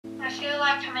feel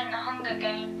like I'm in the Hunger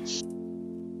Games.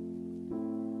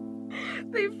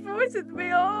 They forced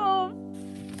me off.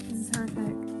 This is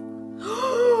horrific.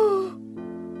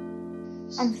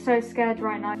 I'm so scared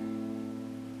right now.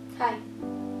 Hi.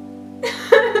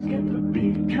 Get the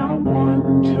beat, count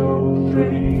 1, 2,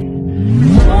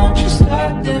 3. Won't you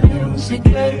start the music,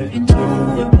 get into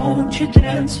it? Won't you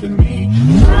dance with me?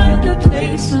 Find a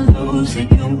place to lose it,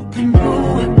 you can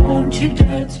do it. Won't you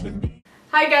dance with me?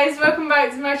 Hi guys, welcome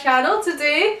back to my channel.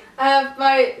 Today I have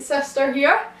my sister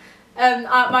here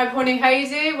at my pony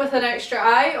Heidi with an extra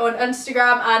eye on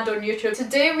Instagram and on YouTube.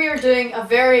 Today we are doing a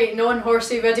very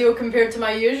non-horsey video compared to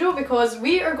my usual because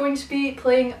we are going to be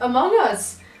playing Among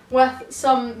Us with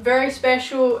some very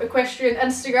special equestrian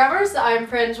Instagrammers that I'm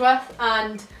friends with,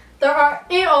 and there are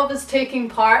 8 of us taking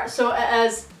part. So it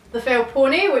is the Fell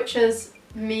Pony, which is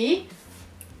me,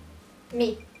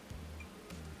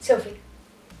 Sophie.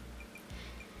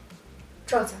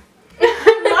 Trotter.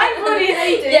 my pony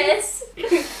Heidi, Yes.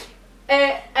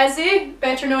 Izzy,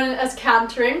 better known as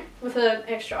Cantering with an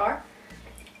extra R,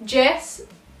 Jess,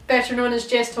 better known as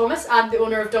Jess Thomas and the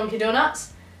owner of Donkey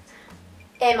Donuts,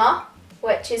 Emma,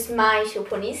 which is my show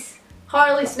ponies.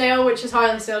 Harley Snell, which is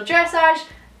Harley Snell Dressage,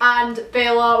 and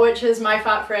Bella, which is my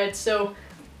Fat Fred. So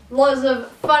lots of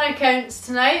fun accounts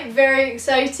tonight, very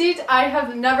excited. I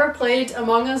have never played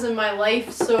Among Us in my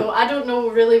life, so I don't know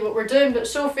really what we're doing, but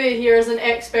Sophie here is an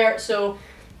expert, so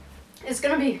it's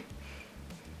gonna be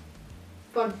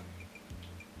fun.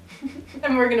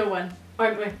 And we're gonna win,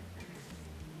 aren't we?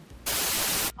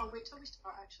 Oh, wait till we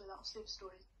start actually, that'll save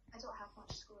story. I don't have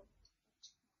much story.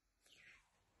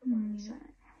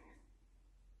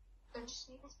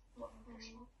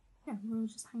 Yeah, we're all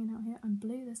just hanging out here. I'm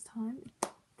blue this time. I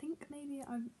think maybe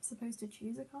I'm supposed to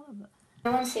choose a colour, but...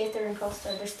 No one saved their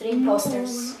imposter. There's 3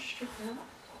 imposters.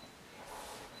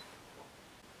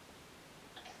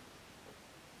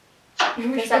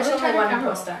 There's actually only 1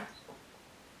 imposter.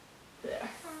 There.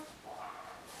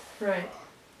 Right.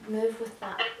 Move with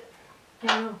that.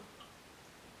 I know.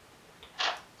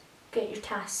 Get your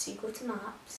tasks, so you go to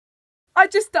maps. I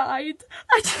just died.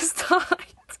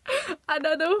 And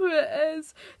I know who it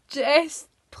is. Jess,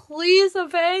 please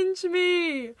avenge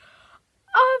me.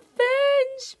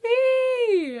 Avenge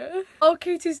me. Oh,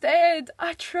 Katie's dead.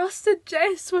 I trusted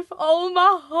Jess with all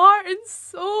my heart and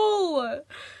soul.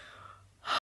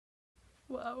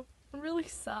 Wow, I'm really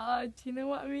sad, you know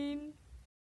what I mean?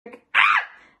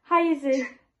 Hi Izzy.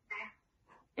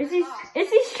 Izzy's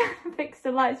trying to fix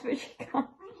the lights but she can't.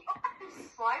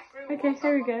 Okay,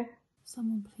 here we go.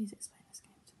 Someone please explain this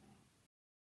game to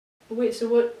me. Wait, so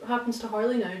what happens to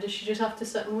Harley now? Does she just have to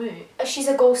sit and wait? She's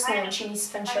a ghost now and she needs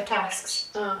to finish her tasks.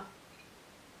 Ah.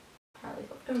 Harley.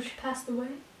 Oh, she passed away?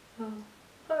 Oh.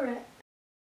 Alright.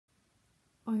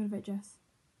 I'm gonna vote Jess.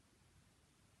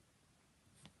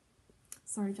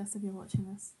 Sorry Jess if you're watching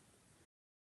this.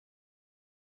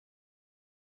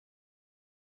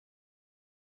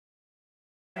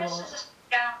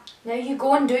 Now you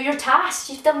go and do your task.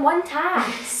 You've done 1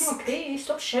 task. Okay,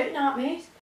 stop shouting at me.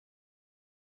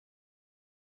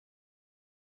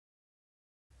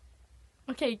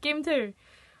 Okay, game 2.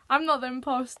 I'm not the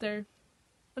imposter.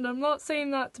 And I'm not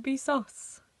saying that to be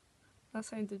sus. That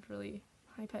sounded really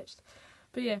high-pitched.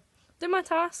 But yeah, do my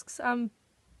tasks. I'm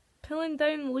pulling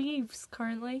down leaves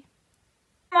currently.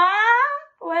 Mom?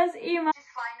 Where's Emma? Just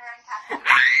flying around Captain.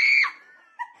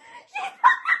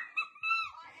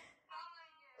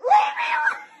 Leave me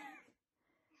alone!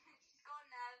 She's gone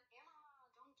now. Emma,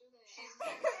 don't do this. She's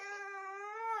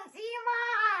Emma!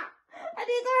 I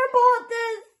need to report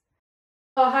this!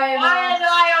 Oh, hi Emma. Why do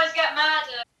I always get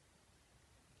murdered?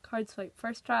 Card swipe,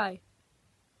 first try.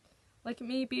 Look at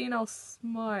me being all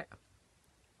smart.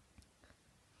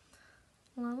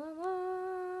 La la la,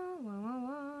 la la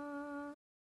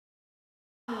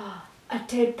la. A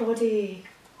dead body.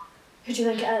 Who do you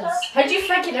think it is? How do you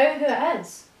figure out who it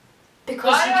is?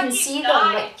 Because Why you don't can you see die?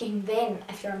 them like in then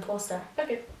if you're an imposter.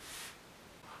 Okay.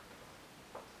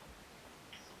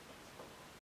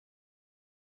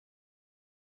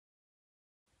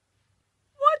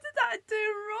 What did I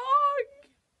do wrong?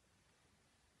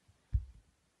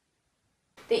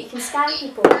 That you can scan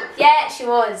people. Yeah, she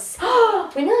was.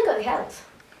 We nearly got the kills.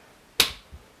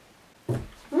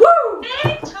 Woo!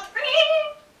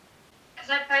 Because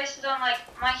I posted on like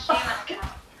my human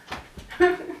account.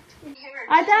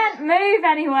 I don't move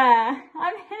anywhere.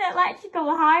 I'm in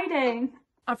electrical hiding.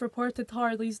 I've reported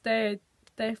Harley's dead.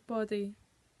 Deaf body.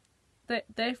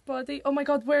 Deaf body? Oh my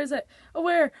god, where is it? Oh,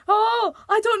 where? Oh,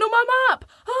 I don't know my map!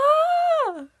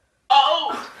 Ah!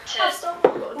 Oh!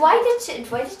 Why did you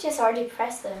just already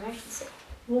press the emergency?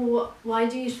 Well, why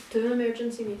do you do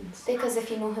emergency meetings? Because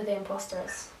if you know who the imposter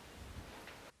is.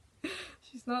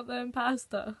 She's not the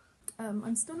imposter.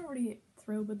 I'm still not really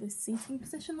thrilled with this seating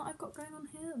position that I've got going on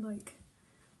here. Like,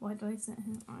 why did I sit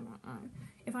here? I don't know.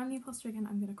 If I'm the imposter again,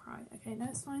 I'm gonna cry. Okay, no,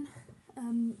 it's fine.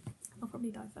 I'll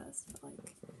probably die first, but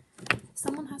like,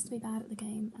 someone has to be bad at the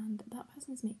game, and that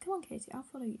person is me. Come on, Katie, I'll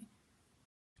follow you.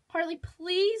 Harley,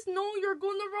 please, no, you're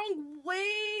going the wrong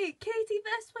way. Katie,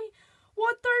 this way.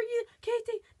 What are you?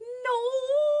 Katie,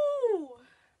 no!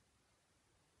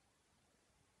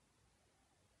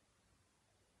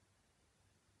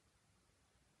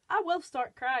 I will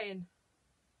start crying.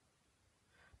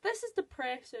 This is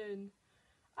depressing.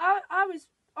 I was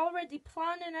already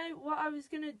planning out what I was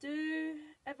gonna do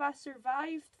if I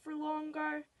survived for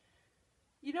longer.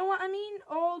 You know what I mean?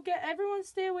 Oh, everyone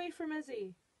stay away from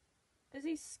Izzy.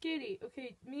 Izzy's scary.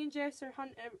 Okay, me and Jess are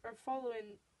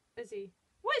following Izzy.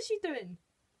 What is she doing?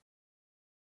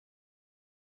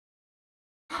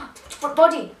 What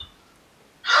body?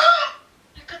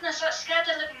 My goodness, that scared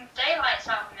the living daylights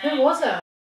out of me. Who was it?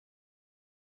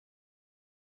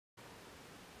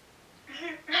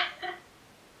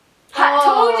 I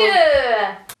told you!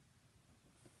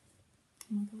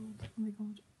 Oh my god, oh my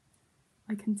god.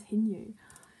 I continue.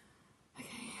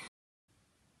 Okay.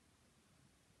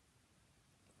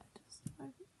 I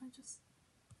just...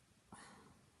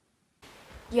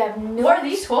 You have no... What are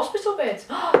these hospital beds?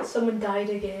 Someone died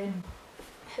again.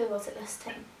 Who was it this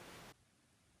time?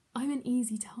 I'm an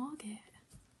easy target.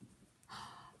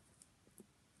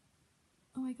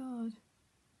 Oh my god.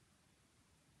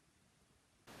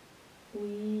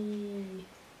 Wee.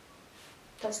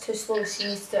 That's too slow, she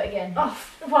needs to do it again. Oh,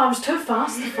 well, I was too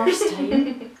fast the first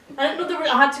time. I didn't know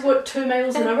I had to go at 2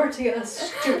 miles an hour to get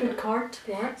this stupid card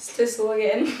to work. It's too slow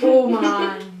again. Oh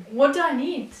man. What do I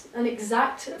need? An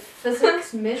exact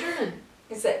physics measurement.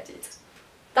 Accepted.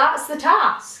 That's the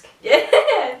task.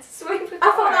 Yeah, swipe the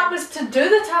I thought that was to do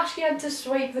the task you had to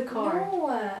swipe the card. No.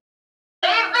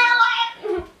 Leave me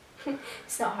alone!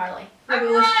 It's not Harley. Maybe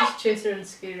let's just chase her and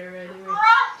scare her anyway.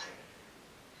 Run!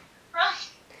 Run!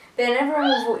 Then everyone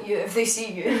will vote you if they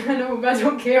see you. I know, but I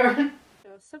don't care.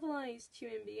 A civilized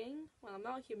human being? Well, I'm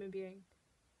not a human being.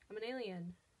 I'm an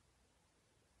alien.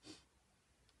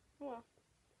 Oh well.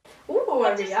 Ooh,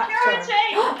 a reactor.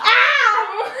 Security!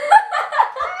 Ow!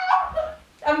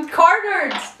 I'm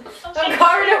cornered! I'm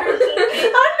cornered!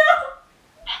 Oh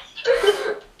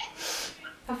no!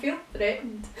 I feel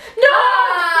threatened. No!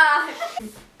 Ah!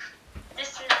 This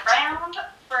is round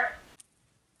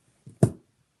 3.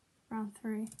 Round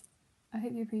 3. I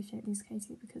hope you appreciate these,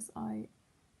 Katie, because I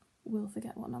will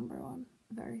forget what number I'm on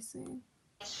very soon.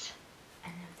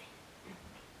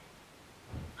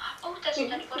 Oh, there's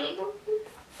anybody.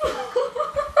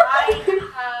 I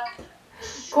have...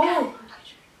 Go!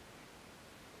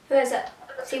 Who is it?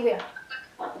 See where?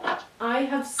 I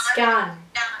have scan.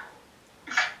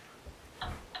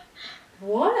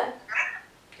 What?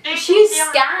 She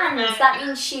scans. That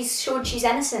means she's showed she's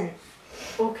innocent.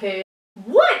 Okay.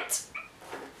 What?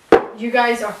 You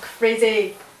guys are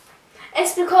crazy.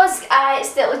 It's because I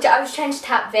was trying to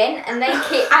tap vent and then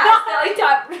Kate accidentally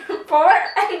tapped report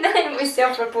and then we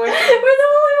self-reported. We're the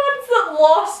only ones that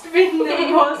lost being the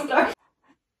imposter.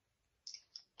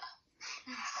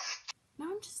 Now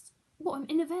I'm just... What, I'm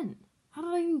in a vent? How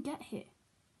did I even get here?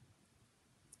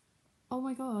 Oh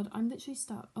my god, I'm literally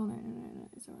stuck. Oh no,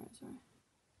 it's alright, it's alright.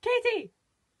 Katie!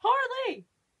 Harley!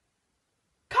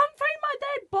 Come find my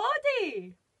dead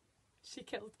body! She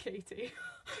killed Katie.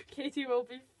 Katie will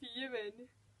be fuming.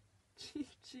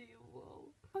 She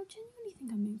will. I genuinely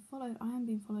think I'm being followed. I am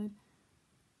being followed.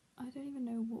 I don't even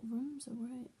know what rooms are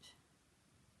which.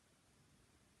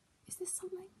 Is this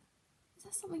something? Is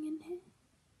there something in here?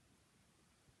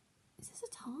 Is this a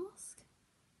task?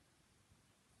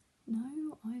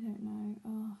 No, I don't know.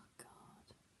 Oh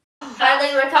god.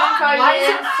 Harley, we're coming for Why is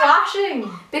you. it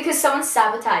flashing? Because someone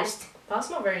sabotaged. That's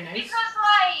not very nice. Because,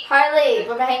 like... Harley,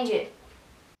 we're behind you.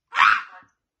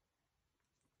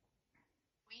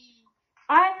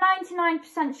 I'm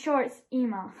 99% sure it's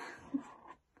email.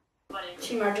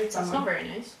 She murdered That's someone. not very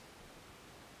nice.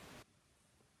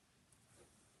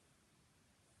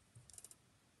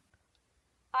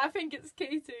 I think it's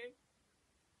Katie.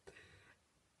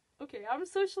 Okay, I'm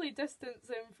socially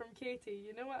distancing from Katie,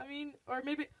 you know what I mean? Or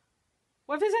maybe...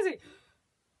 What if it's Izzy?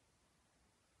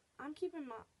 I'm keeping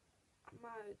my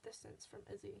distance from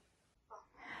Izzy.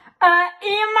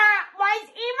 Emma! Why is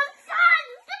Emma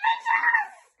suspicious?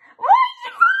 Why are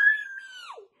you following me?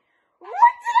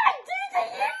 What did I do to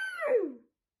you?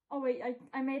 Oh wait,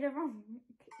 I made it wrong.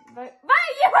 But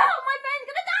you will! My friend's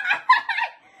gonna die!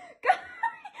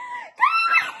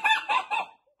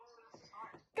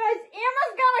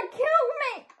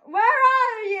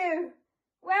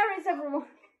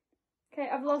 okay,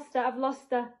 I've lost her, I've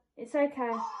lost her. It's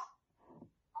okay.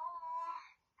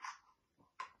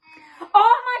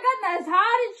 Oh my goodness,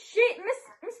 how did she,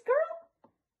 Miss Girl?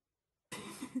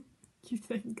 You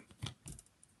think?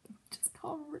 Just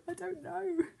can't, I don't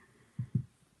know.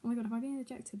 Oh my god, have I been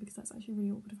ejected? Because that's actually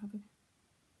really awkward if I have.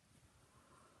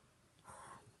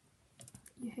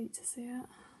 You hate to see it.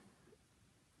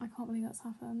 I can't believe that's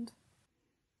happened.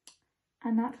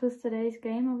 And that was today's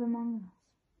game of Among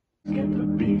Us. Get the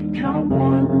beat, count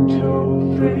 1,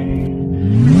 2,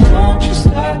 3. Won't you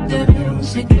start the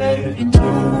music, get into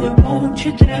it? Won't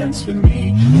you dance with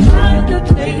me? Find a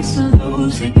place to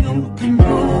lose it, you can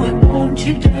do it. Won't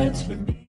you dance with me?